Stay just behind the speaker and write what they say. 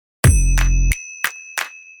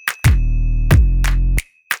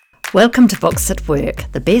Welcome to Books at Work,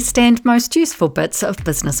 the best and most useful bits of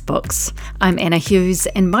business books. I'm Anna Hughes,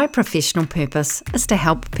 and my professional purpose is to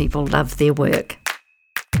help people love their work.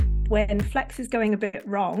 When flex is going a bit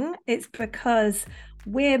wrong, it's because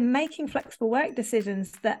we're making flexible work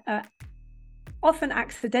decisions that are often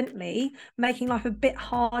accidentally making life a bit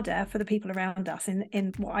harder for the people around us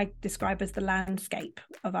in what I describe as the landscape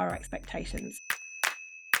of our expectations.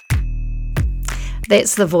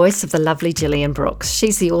 That's the voice of the lovely Gillian Brooks.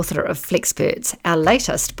 She's the author of Flexperts, our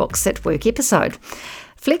latest Books at Work episode.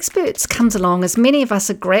 Flexperts comes along as many of us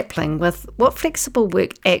are grappling with what flexible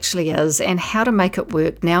work actually is and how to make it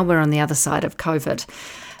work now we're on the other side of COVID.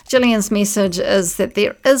 Gillian's message is that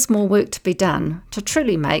there is more work to be done to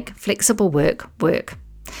truly make flexible work work.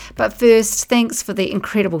 But first, thanks for the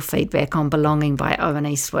incredible feedback on Belonging by Owen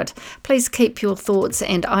Eastwood. Please keep your thoughts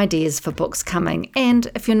and ideas for books coming, and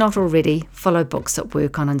if you're not already, follow Books at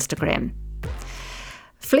Work on Instagram.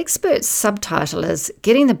 Flexperts' subtitle is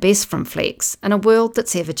Getting the Best from Flex in a World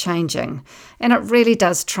That's Ever-Changing, and it really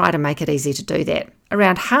does try to make it easy to do that.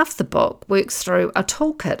 Around half the book works through a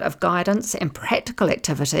toolkit of guidance and practical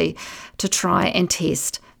activity to try and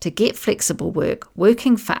test to get flexible work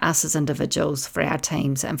working for us as individuals, for our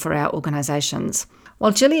teams and for our organisations.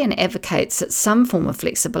 While Gillian advocates that some form of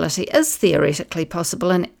flexibility is theoretically possible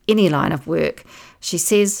in any line of work, she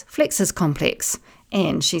says flex is complex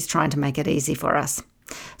and she's trying to make it easy for us.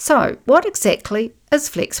 So, what exactly is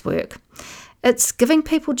flex work? It's giving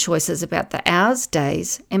people choices about the hours,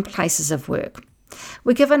 days and places of work.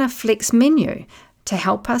 We're given a flex menu to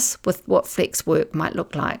help us with what flex work might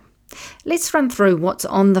look like. Let's run through what's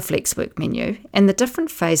on the flex work menu and the different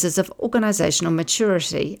phases of organisational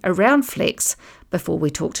maturity around flex before we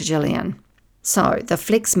talk to Gillian. So, the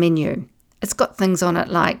flex menu. It's got things on it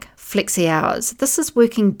like flexi hours. This is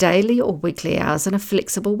working daily or weekly hours in a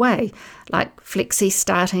flexible way, like flexi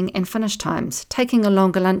starting and finish times, taking a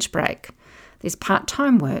longer lunch break. There's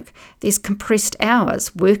part-time work. There's compressed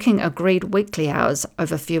hours, working agreed weekly hours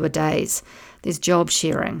over fewer days. There's job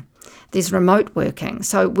sharing. There's remote working,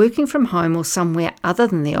 so working from home or somewhere other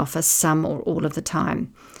than the office some or all of the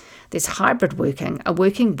time. There's hybrid working, a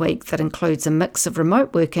working week that includes a mix of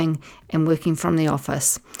remote working and working from the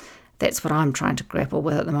office. That's what I'm trying to grapple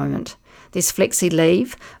with at the moment. There's flexi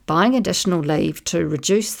leave, buying additional leave to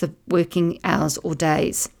reduce the working hours or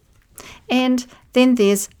days. And then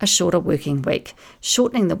there's a shorter working week,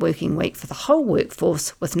 shortening the working week for the whole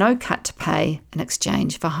workforce with no cut to pay in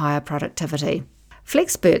exchange for higher productivity.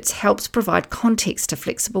 Flexperts helps provide context to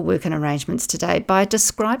flexible working arrangements today by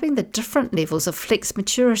describing the different levels of flex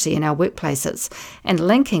maturity in our workplaces and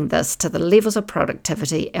linking this to the levels of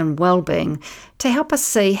productivity and wellbeing to help us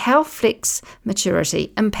see how flex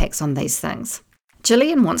maturity impacts on these things.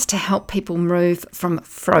 Gillian wants to help people move from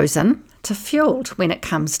frozen to fueled when it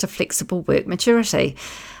comes to flexible work maturity.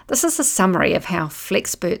 This is a summary of how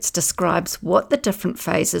Flexperts describes what the different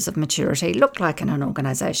phases of maturity look like in an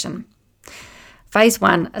organisation. Phase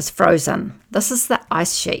 1 is frozen. This is the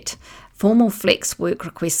ice sheet. Formal flex work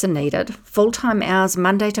requests are needed. Full-time hours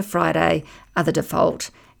Monday to Friday are the default,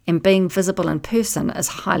 and being visible in person is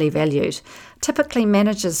highly valued. Typically,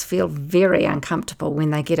 managers feel very uncomfortable when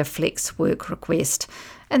they get a flex work request.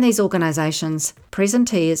 In these organisations,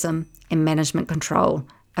 presenteeism and management control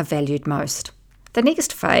are valued most. The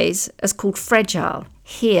next phase is called fragile.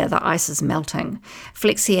 Here, the ice is melting.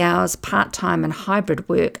 Flexi hours, part-time and hybrid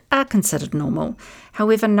work are considered normal.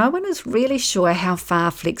 However, no one is really sure how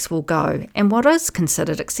far flex will go and what is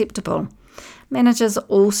considered acceptable. Managers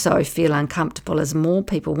also feel uncomfortable as more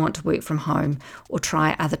people want to work from home or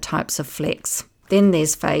try other types of flex. Then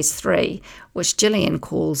there's phase 3, which Gillian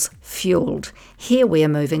calls fueled. Here we are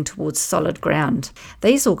moving towards solid ground.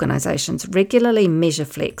 These organisations regularly measure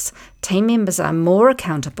flex. Team members are more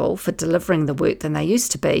accountable for delivering the work than they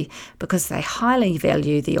used to be because they highly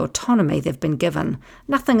value the autonomy they've been given.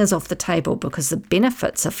 Nothing is off the table because the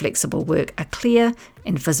benefits of flexible work are clear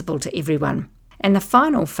and visible to everyone. And the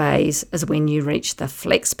final phase is when you reach the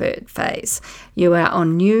Flexpert phase. You are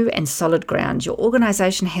on new and solid ground. Your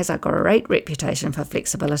organisation has a great reputation for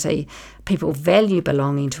flexibility. People value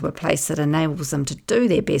belonging to a place that enables them to do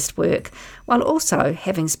their best work, while also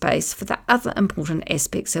having space for the other important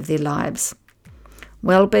aspects of their lives.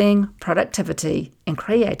 Wellbeing, productivity and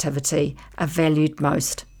creativity are valued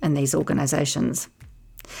most in these organisations.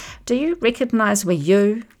 Do you recognise where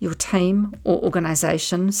you, your team or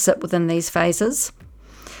organisation sit within these phases?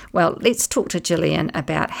 Well, let's talk to Gillian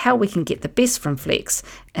about how we can get the best from flex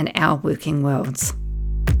in our working worlds.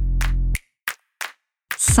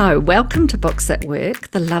 So, welcome to Books at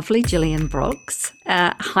Work, the lovely Gillian Brooks.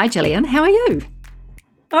 Hi Gillian, how are you?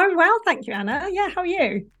 I'm well, thank you, Anna. Yeah, how are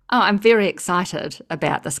you? Oh, I'm very excited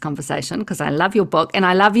about this conversation because I love your book and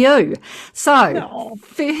I love you. So, No.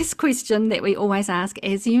 first question that we always ask,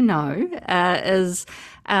 as you know, is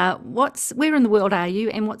where in the world are you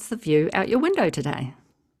and what's the view out your window today?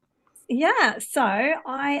 Yeah, so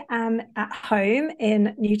I am at home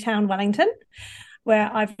in Newtown, Wellington,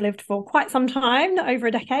 where I've lived for quite some time, over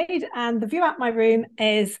a decade, and the view out my room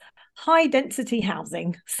is high density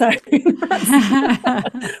housing. So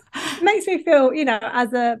makes me feel,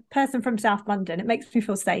 as a person from South London, it makes me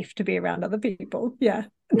feel safe to be around other people. Yeah.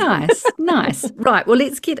 Nice, nice. Right. Well,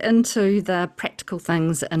 let's get into the practical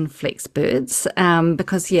things in Flexperts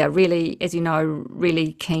because, yeah, really, as you know,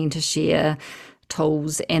 really keen to share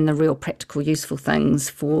tools and the real practical, useful things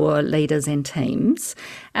for leaders and teams.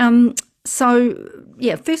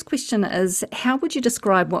 Yeah, first question is how would you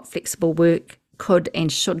describe what flexible work could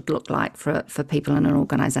and should look like for people in an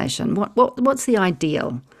organisation? What's the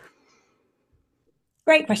ideal?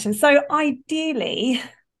 Great question. So, ideally,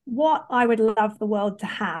 what I would love the world to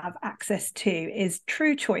have access to is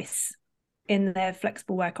true choice in their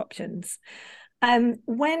flexible work options.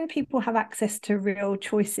 When people have access to real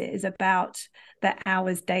choices about their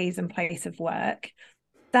hours, days, and place of work,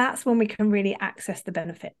 that's when we can really access the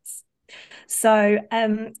benefits. So,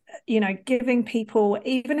 giving people,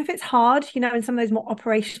 even if it's hard, in some of those more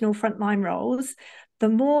operational frontline roles, the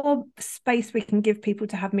more space we can give people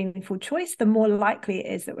to have meaningful choice, the more likely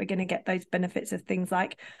it is that we're going to get those benefits of things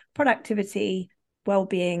like productivity,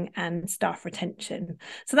 well-being, and staff retention.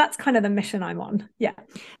 So that's kind of the mission I'm on. Yeah.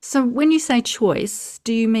 So when you say choice,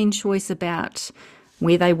 do you mean choice about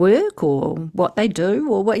where they work or what they do,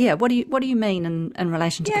 or what do you mean in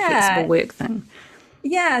relation to the flexible Yeah. work thing?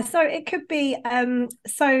 Yeah. So it could be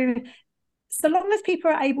so long as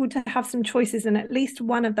people are able to have some choices in at least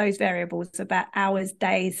one of those variables about hours,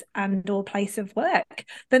 days, and or place of work,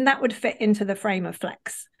 then that would fit into the frame of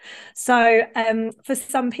flex. So for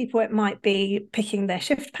some people, it might be picking their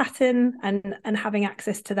shift pattern and having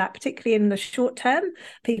access to that, particularly in the short term.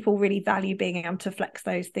 People really value being able to flex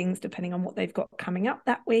those things depending on what they've got coming up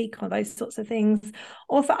that week or those sorts of things.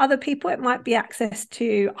 Or for other people, it might be access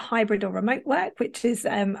to hybrid or remote work, which is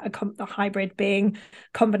a hybrid being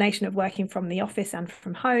combination of working from the office and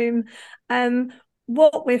from home.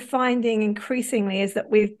 What we're finding increasingly is that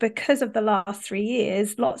because of the last 3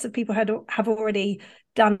 years, lots of people have already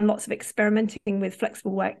done lots of experimenting with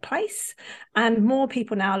flexible workplace, and more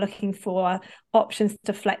people now are looking for options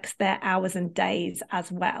to flex their hours and days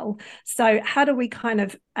as well. So how do we kind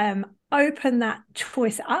of open that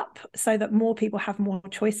choice up so that more people have more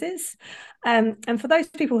choices? And for those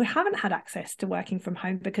people who haven't had access to working from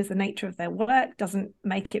home because the nature of their work doesn't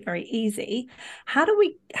make it very easy, how do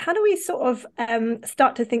we sort of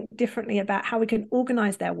start to think differently about how we can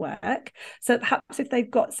organize their work? So perhaps if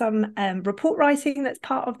they've got some report writing that's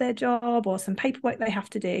part of their job or some paperwork they have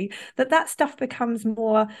to do, that stuff becomes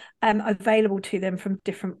more available to them from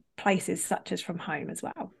different places, such as from home as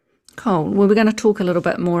well. Cool. Well, we're going to talk a little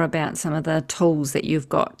bit more about some of the tools that you've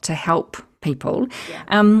got to help people.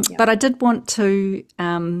 Yeah. But I did want to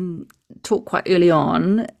talk quite early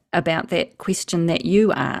on about that question that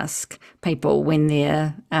you ask people when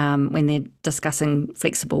they're discussing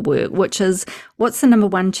flexible work, which is, what's the number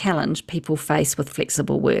one challenge people face with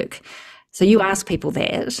flexible work? So you ask people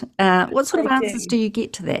that. What sort of answers do you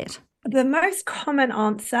get to that? The most common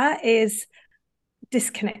answer is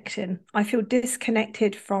disconnection. I feel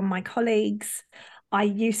disconnected from my colleagues.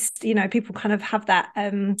 People kind of have that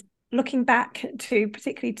looking back to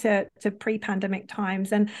particularly to pre-pandemic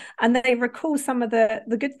times, and they recall some of the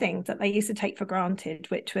good things that they used to take for granted,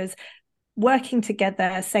 which was working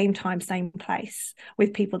together, same time, same place,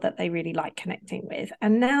 with people that they really like connecting with.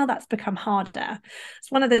 And now that's become harder. It's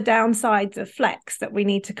one of the downsides of flex that we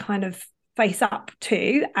need to kind of face up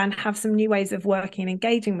to and have some new ways of working and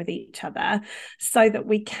engaging with each other so that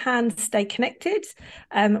we can stay connected.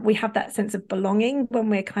 We have that sense of belonging when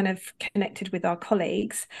we're kind of connected with our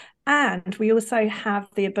colleagues. And we also have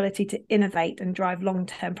the ability to innovate and drive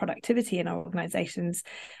long-term productivity in our organizations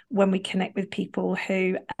when we connect with people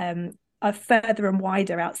who are further and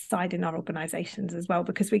wider outside in our organizations as well,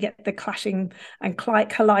 because we get the clashing and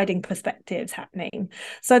colliding perspectives happening.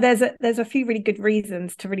 So there's a few really good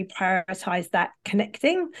reasons to really prioritize that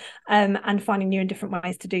connecting, and finding new and different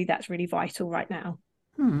ways to do that's really vital right now.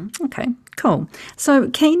 Okay, cool. So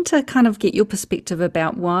keen to kind of get your perspective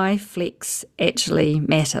about why flex actually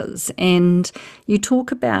matters. And you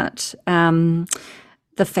talk about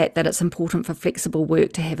the fact that it's important for flexible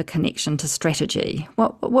work to have a connection to strategy.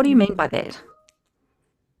 What do you mean by that?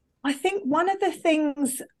 I think one of the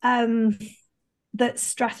things that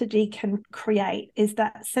strategy can create is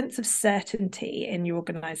that sense of certainty in your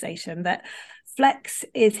organization that flex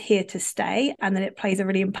is here to stay, and that it plays a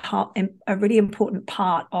really important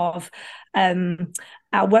part of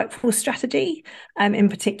our workforce strategy in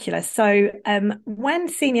particular. So when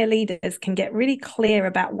senior leaders can get really clear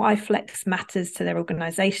about why flex matters to their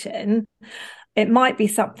organization, it might be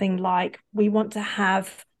something like, we want to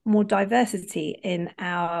have more diversity in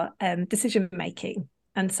our decision making.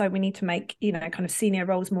 And so we need to make, kind of senior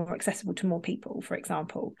roles more accessible to more people, for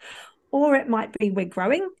example. Or it might be, we're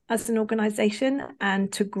growing as an organization,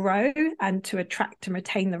 and to grow and to attract and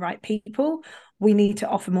retain the right people, we need to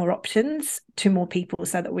offer more options to more people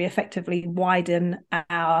so that we effectively widen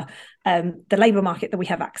our the labour market that we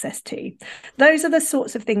have access to. Those are the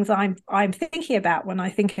sorts of things I'm thinking about when I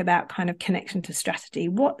think about kind of connection to strategy.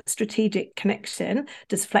 What strategic connection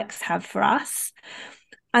does Flex have for us?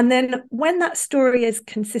 And then when that story is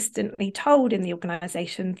consistently told in the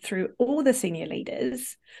organisation through all the senior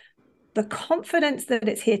leaders, the confidence that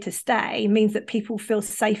it's here to stay means that people feel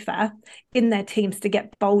safer in their teams to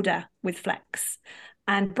get bolder with Flex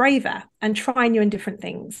and braver and try new and different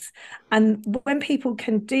things. And when people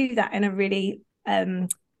can do that in a really kind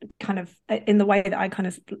of in the way that I kind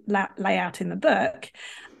of lay out in the book,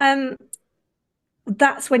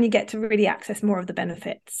 that's when you get to really access more of the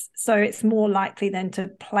benefits. So it's more likely then to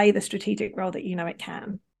play the strategic role that it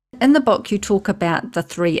can. In the book, you talk about the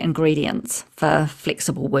 3 ingredients for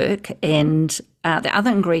flexible work, and the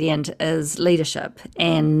other ingredient is leadership,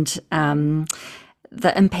 and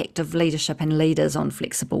the impact of leadership and leaders on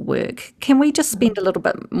flexible work. Can we just spend a little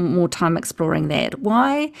bit more time exploring that?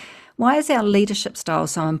 Why is our leadership style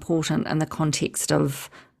so important in the context of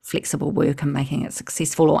flexible work and making it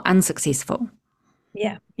successful or unsuccessful?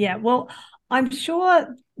 Yeah. Well, I'm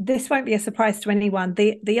sure this won't be a surprise to anyone.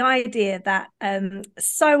 The idea that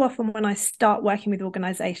so often when I start working with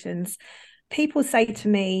organizations, people say to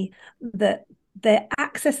me that the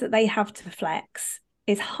access that they have to Flex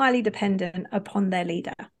is highly dependent upon their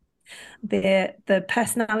leader. The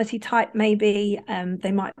personality type, maybe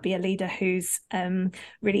they might be a leader who's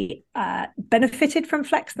really benefited from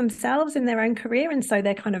Flex themselves in their own career, and so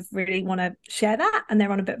they kind of really want to share that, and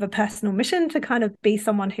they're on a bit of a personal mission to kind of be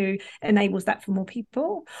someone who enables that for more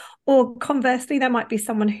people. Or conversely, there might be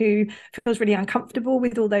someone who feels really uncomfortable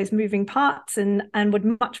with all those moving parts and would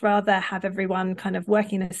much rather have everyone kind of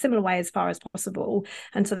working in a similar way as far as possible,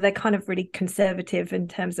 and so they're kind of really conservative in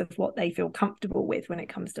terms of what they feel comfortable with when it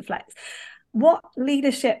comes to Flex. What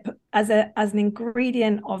leadership as an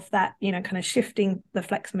ingredient of that, kind of shifting the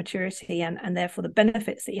Flex maturity and therefore the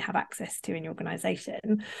benefits that you have access to in your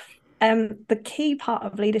organization, the key part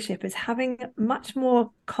of leadership is having much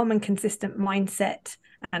more common, consistent mindset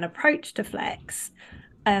and approach to Flex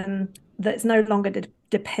that's no longer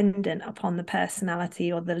dependent upon the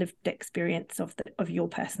personality or the lived experience of your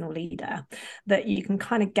personal leader, that you can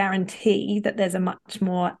kind of guarantee that there's a much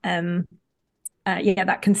more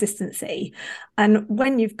that consistency. And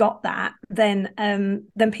when you've got that, then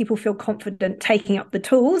people feel confident taking up the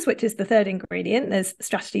tools, which is the third ingredient. There's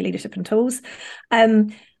strategy, leadership, and tools.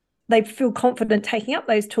 They feel confident taking up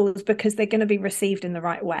those tools because they're going to be received in the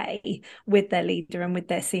right way with their leader and with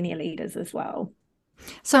their senior leaders as well.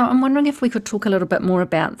 So I'm wondering if we could talk a little bit more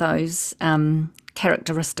about those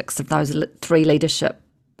characteristics of those 3 leadership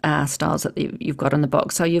styles that you've got in the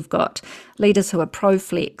book. So you've got leaders who are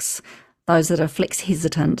pro-flex, those that are flex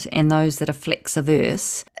hesitant, and those that are flex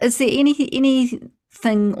averse. Is there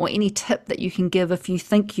anything or any tip that you can give if you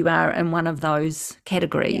think you are in one of those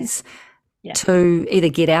categories to either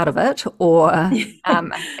get out of it or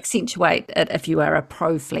accentuate it if you are a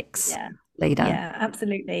pro-flex leader? Yeah,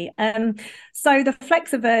 absolutely. So the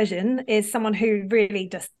flex aversion is someone who really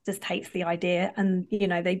just hates the idea, and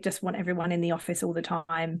they just want everyone in the office all the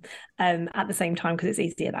time at the same time because it's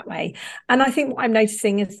easier that way. And I think what I'm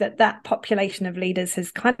noticing is that population of leaders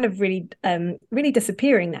has kind of really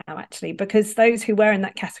disappearing now, actually, because those who were in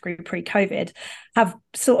that category pre-COVID have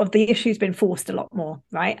sort of the issues been forced a lot more,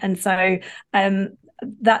 right? And so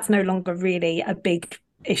that's no longer really a big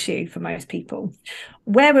issue for most people.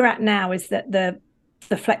 Where we're at now is that the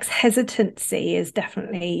flex hesitancy is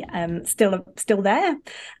definitely still there,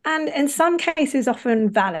 and in some cases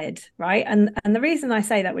often valid, right? And the reason I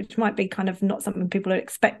say that, which might be kind of not something people would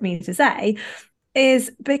expect me to say,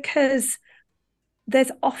 is because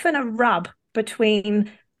there's often a rub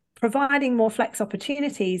between providing more flex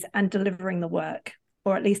opportunities and delivering the work,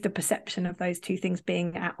 or at least a perception of those two things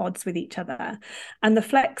being at odds with each other. And the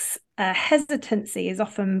flex hesitancy is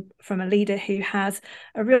often from a leader who has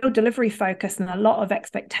a real delivery focus and a lot of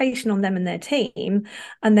expectation on them and their team.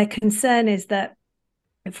 And their concern is that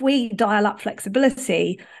if we dial up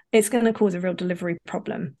flexibility, it's going to cause a real delivery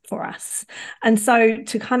problem for us. And so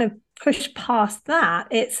to kind of push past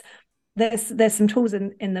that, there's some tools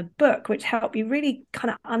in the book which help you really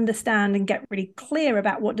kind of understand and get really clear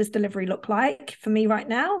about what does delivery look like for me right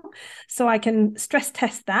now, so I can stress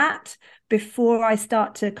test that before I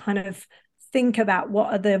start to kind of think about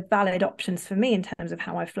what are the valid options for me in terms of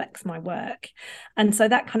how I flex my work. And so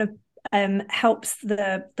that kind of helps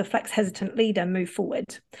the flex hesitant leader move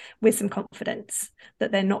forward with some confidence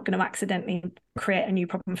that they're not going to accidentally create a new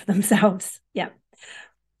problem for themselves. Yeah.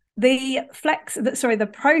 The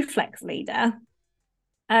pro flex leader,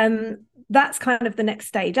 that's kind of the next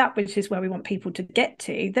stage up, which is where we want people to get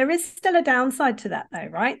to. There is still a downside to that though,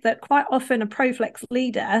 right? That quite often a pro flex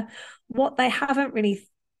leader, what they haven't really,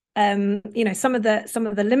 some of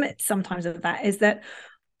the limits sometimes of that is that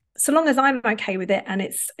so long as I'm okay with it and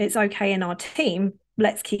it's okay in our team,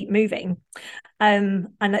 let's keep moving, and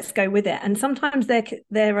let's go with it. And sometimes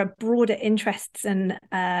there are broader interests and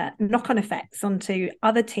knock-on effects onto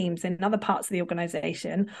other teams in other parts of the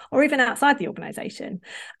organization or even outside the organization.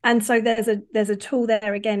 And so there's a tool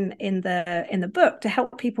there again in the book to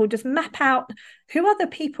help people just map out who are the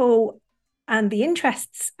people and the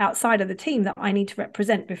interests outside of the team that I need to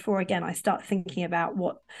represent before, again, I start thinking about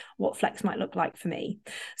what flex might look like for me,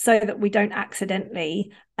 so that we don't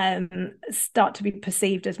accidentally start to be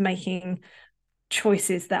perceived as making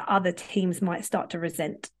choices that other teams might start to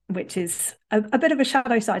resent, which is a bit of a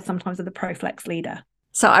shadow side sometimes of the pro flex leader.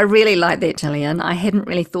 So I really like that, Gillian. I hadn't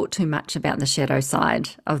really thought too much about the shadow side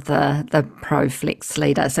of the pro flex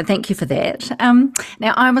leader. So thank you for that.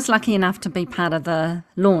 Now, I was lucky enough to be part of the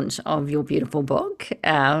launch of your beautiful book,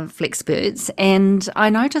 Flexperts, and I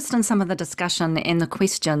noticed in some of the discussion and the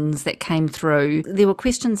questions that came through, there were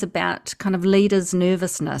questions about kind of leaders'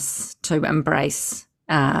 nervousness to embrace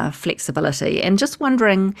flexibility, and just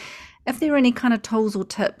wondering if there are any kind of tools or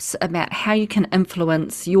tips about how you can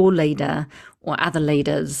influence your leader or other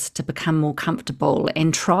leaders to become more comfortable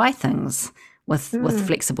and try things with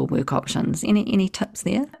flexible work options. Any tips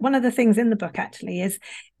there? One of the things in the book actually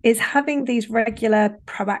is having these regular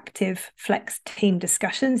proactive flex team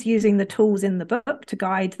discussions using the tools in the book to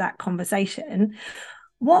guide that conversation.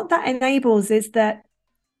 What that enables is that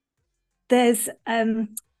there's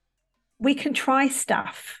we can try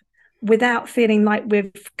stuff without feeling like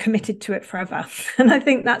we've committed to it forever. And I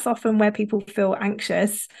think that's often where people feel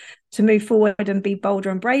anxious to move forward and be bolder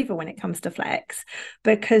and braver when it comes to flex,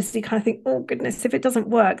 because you kind of think, oh goodness, if it doesn't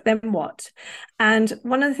work, then what? And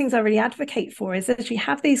one of the things I really advocate for is that you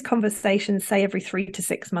have these conversations, say every 3 to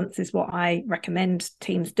 6 months is what I recommend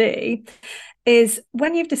teams do, is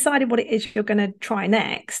when you've decided what it is you're going to try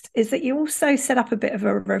next, is that you also set up a bit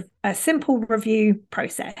of a simple review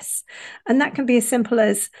process. And that can be as simple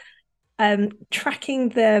as tracking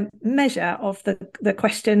the measure of the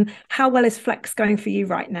question, how well is flex going for you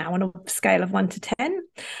right now on a scale of 1 to 10?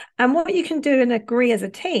 And what you can do and agree as a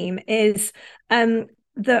team is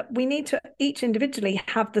that we need to each individually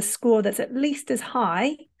have the score that's at least as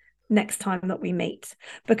high next time that we meet,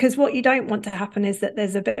 because what you don't want to happen is that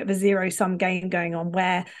there's a bit of a zero-sum game going on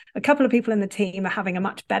where a couple of people in the team are having a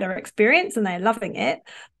much better experience and they're loving it,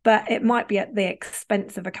 but it might be at the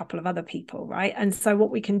expense of a couple of other people, right? And so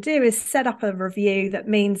what we can do is set up a review that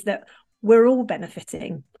means that we're all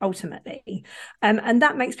benefiting ultimately. And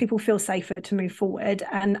that makes people feel safer to move forward.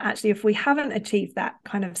 And actually, if we haven't achieved that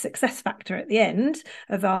kind of success factor at the end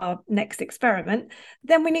of our next experiment,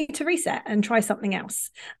 then we need to reset and try something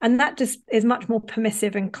else. And that just is much more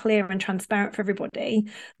permissive and clear and transparent for everybody,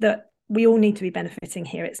 that we all need to be benefiting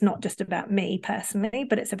here. It's not just about me personally,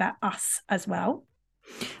 but it's about us as well.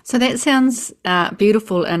 So that sounds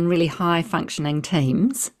beautiful in really high functioning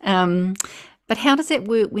teams. But how does it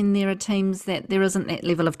work when there are teams that there isn't that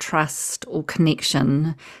level of trust or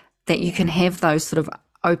connection, that you can have those sort of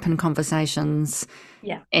open conversations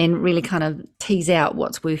and really kind of tease out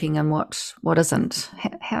what's working and what isn't?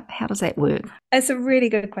 How does that work? It's a really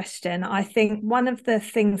good question. I think one of the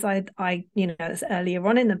things I earlier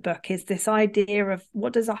on in the book is this idea of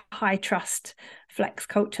what does a high trust flex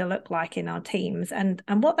culture look like in our teams, and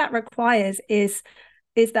what that requires is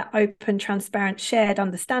that open, transparent, shared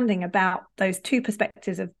understanding about those two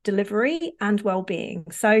perspectives of delivery and well-being.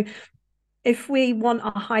 So if we want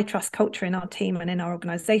a high trust culture in our team and in our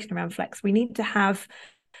organization around flex, we need to have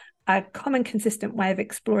a common, consistent way of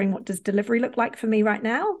exploring what does delivery look like for me right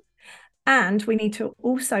now. And we need to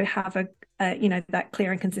also have that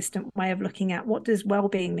clear and consistent way of looking at what does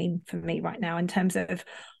well-being mean for me right now in terms of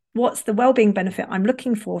what's the well-being benefit I'm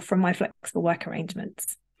looking for from my flexible work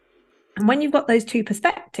arrangements. And when you've got those two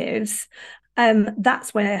perspectives,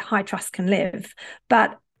 that's where high trust can live.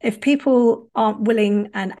 But if people aren't willing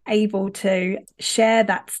and able to share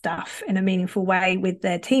that stuff in a meaningful way with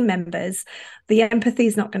their team members, the empathy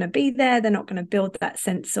is not going to be there. They're not going to build that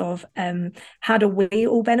sense of how do we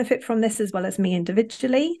all benefit from this as well as me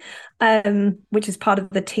individually, which is part of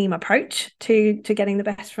the team approach to getting the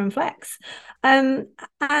best from Flex. And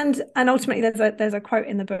ultimately, there's a quote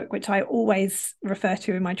in the book which I always refer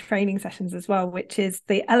to in my training sessions as well, which is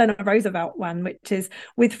the Eleanor Roosevelt one, which is,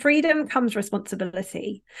 with freedom comes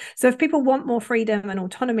responsibility. So if people want more freedom and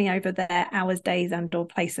autonomy over their hours, days, and or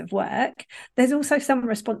place of work, there's also some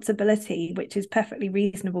responsibility which is perfectly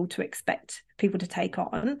reasonable to expect people to take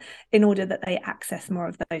on in order that they access more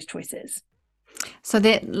of those choices. So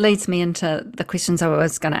that leads me into the questions I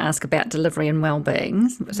was going to ask about delivery and wellbeing.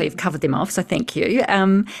 So you've covered them off, so thank you.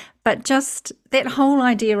 But just that whole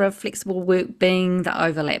idea of flexible work being the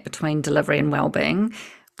overlap between delivery and wellbeing,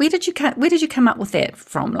 where did you come up with that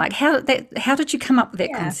from? Like how did you come up with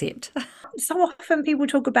that concept? So often people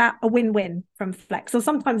talk about a win-win from Flex, or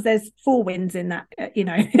sometimes there's 4 wins in that,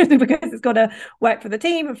 because it's got to work for the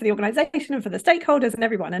team and for the organization and for the stakeholders and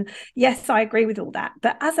everyone. And yes, I agree with all that.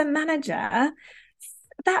 But as a manager,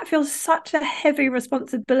 that feels such a heavy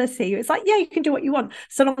responsibility. It's like, yeah, you can do what you want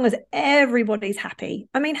so long as everybody's happy.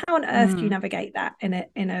 I mean, how on earth do you navigate that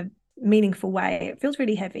in a meaningful way? It feels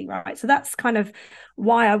really heavy, right? So that's kind of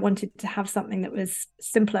why I wanted to have something that was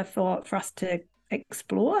simpler for us to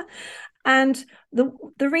explore. And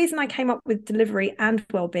the reason I came up with delivery and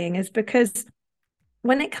wellbeing is because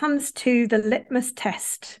when it comes to the litmus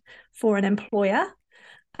test for an employer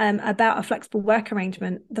about a flexible work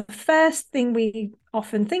arrangement, the first thing we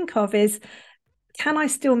often think of is, can I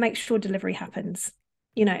still make sure delivery happens?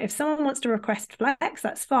 If someone wants to request Flex,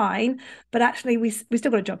 that's fine, but actually we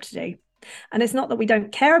still got a job to do. And it's not that we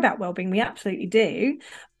don't care about wellbeing, we absolutely do,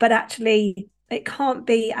 but actually it can't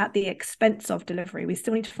be at the expense of delivery. We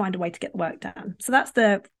still need to find a way to get the work done. So that's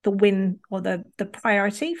the win, or the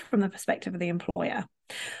priority from the perspective of the employer.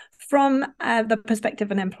 From the perspective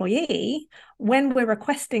of an employee, when we're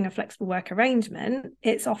requesting a flexible work arrangement,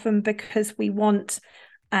 it's often because we want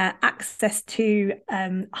access to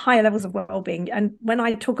higher levels of well-being. And when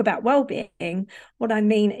I talk about well-being, what I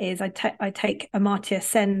mean is I take Amartya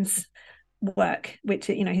Sen's work, which,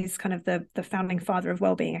 he's kind of the founding father of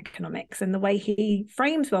wellbeing economics, and the way he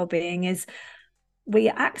frames wellbeing is we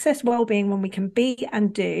access wellbeing when we can be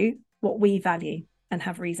and do what we value and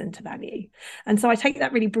have reason to value. And so I take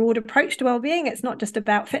that really broad approach to wellbeing. It's not just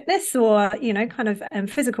about fitness or kind of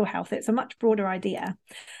physical health. It's a much broader idea.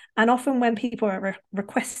 And often when people are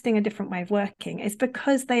requesting a different way of working, it's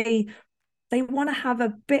because they want to have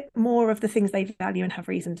a bit more of the things they value and have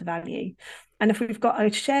reason to value. And if we've got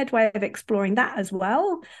a shared way of exploring that as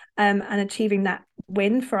well, and achieving that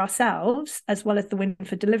win for ourselves, as well as the win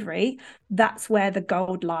for delivery, that's where the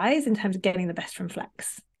gold lies in terms of getting the best from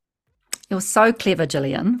Flex. You're so clever,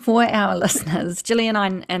 Gillian. For our listeners, Gillian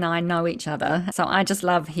and I know each other, so I just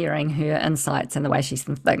love hearing her insights and the way she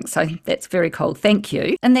thinks. So that's very cool. Thank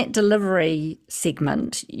you. In that delivery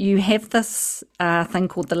segment, you have this thing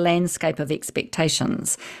called the landscape of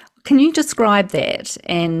expectations. Can you describe that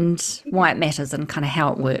and why it matters and kind of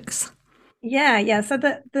how it works? Yeah. So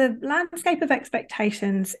the landscape of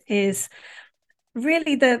expectations is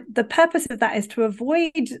really the purpose of that is to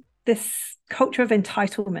avoid this culture of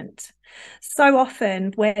entitlement. So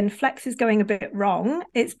often when Flex is going a bit wrong,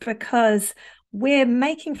 it's because we're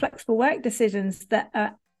making flexible work decisions that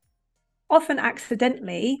are often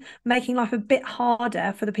accidentally making life a bit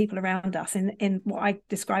harder for the people around us in what I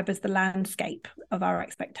describe as the landscape of our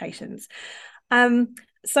expectations.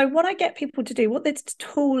 So what I get people to do, what this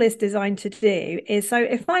tool is designed to do is, so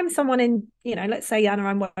if I'm someone in, let's say, Anna,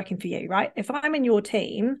 I'm working for you, right? If I'm in your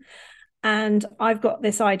team and I've got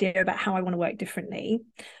this idea about how I want to work differently,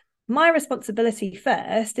 my responsibility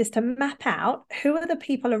first is to map out who are the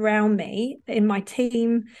people around me in my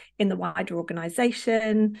team, in the wider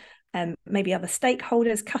organization, maybe other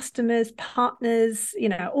stakeholders, customers, partners,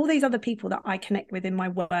 all these other people that I connect with in my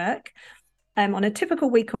work. On a typical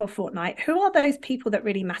week or fortnight, who are those people that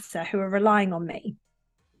really matter, who are relying on me?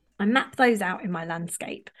 I map those out in my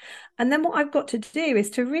landscape. And then what I've got to do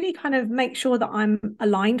is to really kind of make sure that I'm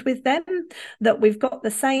aligned with them, that we've got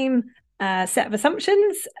the same set of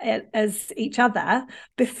assumptions as each other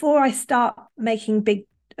before I start making big,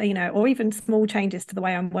 or even small changes to the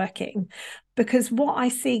way I'm working. Because what I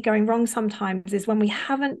see going wrong sometimes is when we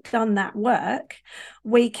haven't done that work,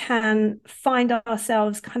 we can find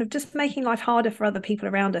ourselves kind of just making life harder for other people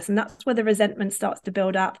around us. And that's where the resentment starts to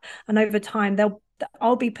build up. And over time,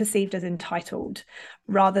 I'll be perceived as entitled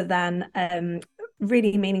rather than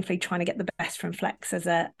really meaningfully trying to get the best from Flex as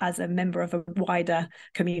a member of a wider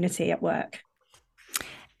community at work.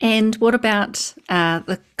 And what about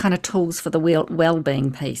the kind of tools for the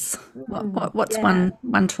wellbeing piece? What's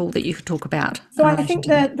one tool that you could talk about? So I think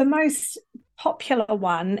the most popular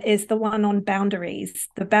one is the one on boundaries,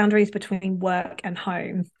 the boundaries between work and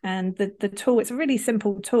home. And the tool, it's a really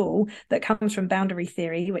simple tool that comes from boundary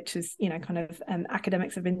theory, which is, kind of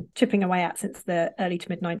academics have been chipping away at since the early to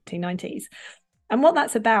mid 1990s. And what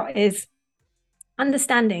that's about is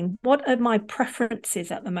understanding what are my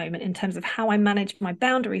preferences at the moment in terms of how I manage my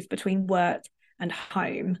boundaries between work and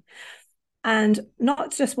home. And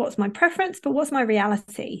not just what's my preference, but what's my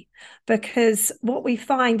reality. Because what we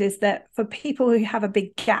find is that for people who have a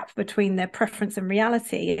big gap between their preference and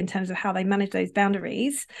reality in terms of how they manage those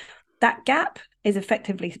boundaries, that gap is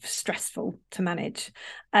effectively stressful to manage.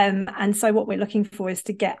 And so what we're looking for is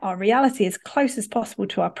to get our reality as close as possible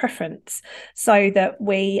to our preference so that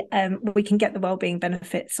we can get the wellbeing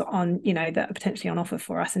benefits on, that are potentially on offer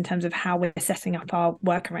for us in terms of how we're setting up our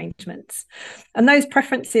work arrangements. And those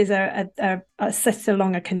preferences are set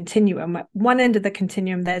along a continuum. At one end of the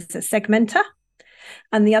continuum, there's a segmenter,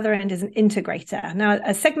 and the other end is an integrator. Now,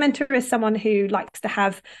 a segmenter is someone who likes to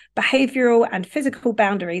have behavioral and physical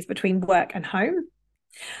boundaries between work and home.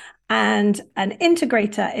 And an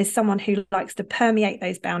integrator is someone who likes to permeate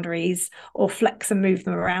those boundaries or flex and move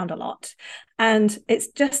them around a lot. And it's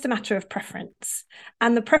just a matter of preference.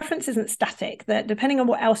 And the preference isn't static, that depending on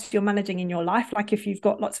what else you're managing in your life, like if you've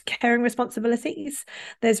got lots of caring responsibilities,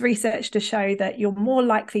 there's research to show that you're more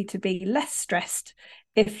likely to be less stressed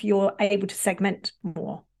if you're able to segment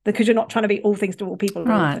more, because you're not trying to be all things to all people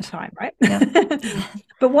all the time, right? Yeah.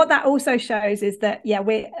 But what that also shows is that,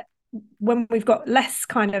 when we've got less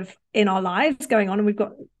kind of in our lives going on and we've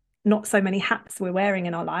got not so many hats we're wearing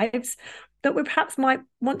in our lives, that we perhaps might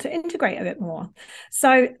want to integrate a bit more.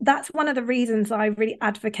 So that's one of the reasons I really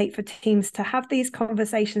advocate for teams to have these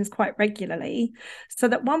conversations quite regularly, so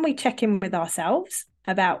that when we check in with ourselves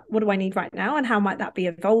about what do I need right now and how might that be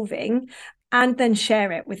evolving, and then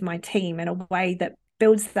share it with my team in a way that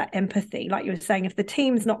builds that empathy. Like you were saying, if the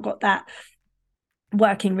team's not got that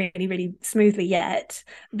working really, really smoothly yet,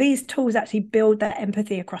 these tools actually build that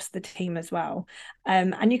empathy across the team as well.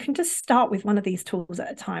 And you can just start with one of these tools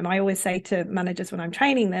at a time. I always say to managers when I'm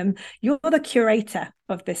training them, you're the curator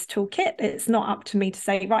of this toolkit. It's not up to me to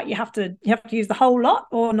say, right, you have to use the whole lot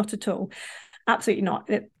or not at all. Absolutely not.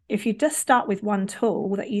 If you just start with one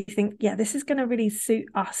tool that you think, this is going to really suit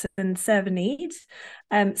us and serve a need,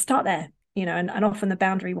 start there, and often the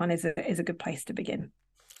boundary one is a good place to begin.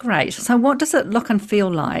 Great. So what does it look and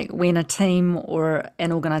feel like when a team or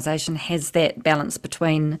an organisation has that balance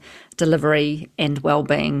between delivery and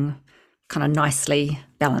wellbeing kind of nicely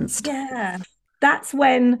balanced? Yeah, that's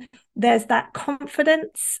when there's that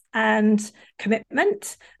confidence and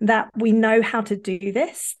commitment that we know how to do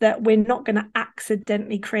this, that we're not going to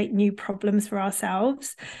accidentally create new problems for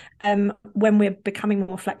ourselves when we're becoming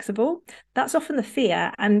more flexible. That's often the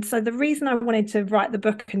fear. And so the reason I wanted to write the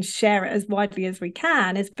book and share it as widely as we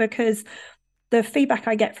can is because the feedback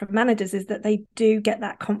I get from managers is that they do get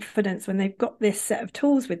that confidence when they've got this set of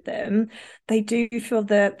tools with them. They do feel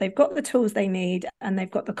that they've got the tools they need and they've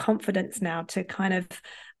got the confidence now to kind of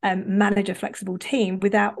manage a flexible team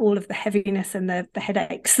without all of the heaviness and the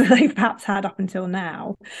headaches that they've perhaps had up until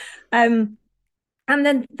now. And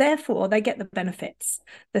then therefore they get the benefits,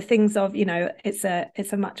 the things of, it's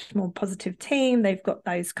a much more positive team. They've got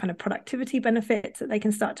those kind of productivity benefits that they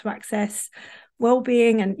can start to access,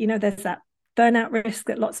 well-being. And, there's that burnout risk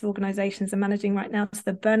that lots of organizations are managing right now. So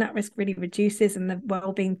the burnout risk really reduces and the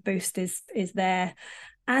well-being boost is there.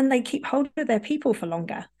 And they keep hold of their people for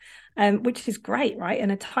longer, which is great, right?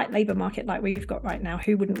 In a tight labour market like we've got right now,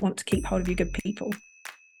 who wouldn't want to keep hold of your good people?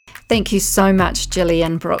 Thank you so much,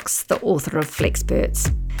 Gillian Brooks, the author of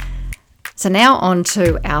Flexperts. So now on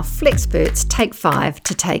to our Flexperts Take 5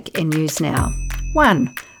 to take and use now.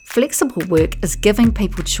 1. Flexible work is giving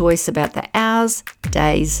people choice about the hours,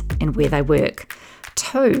 days, and where they work.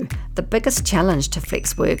 2. The biggest challenge to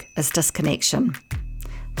flex work is disconnection.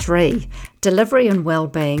 3. Delivery and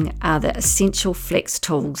wellbeing are the essential flex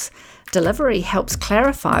tools. Delivery helps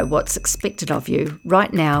clarify what's expected of you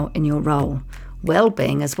right now in your role.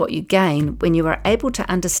 Wellbeing is what you gain when you are able to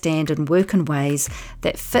understand and work in ways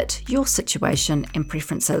that fit your situation and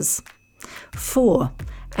preferences. 4.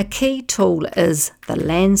 A key tool is the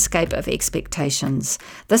landscape of expectations.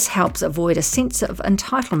 This helps avoid a sense of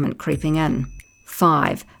entitlement creeping in.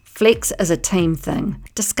 5. Flex is a team thing.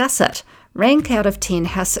 Discuss it. Rank out of 10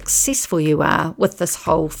 how successful you are with this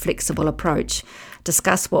whole flexible approach.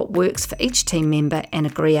 discuss what works for each team member and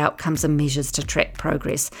agree outcomes and measures to track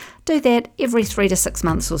progress. Do that every 3 to 6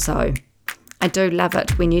 months or so. I do love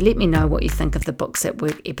it when you let me know what you think of the Books at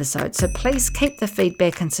Work episode, so please keep the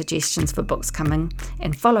feedback and suggestions for books coming,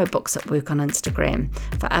 and follow Books at Work on Instagram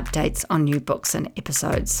for updates on new books and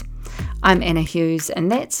episodes. I'm Anna Hughes,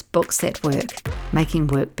 and that's Books at Work, making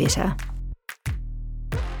work better.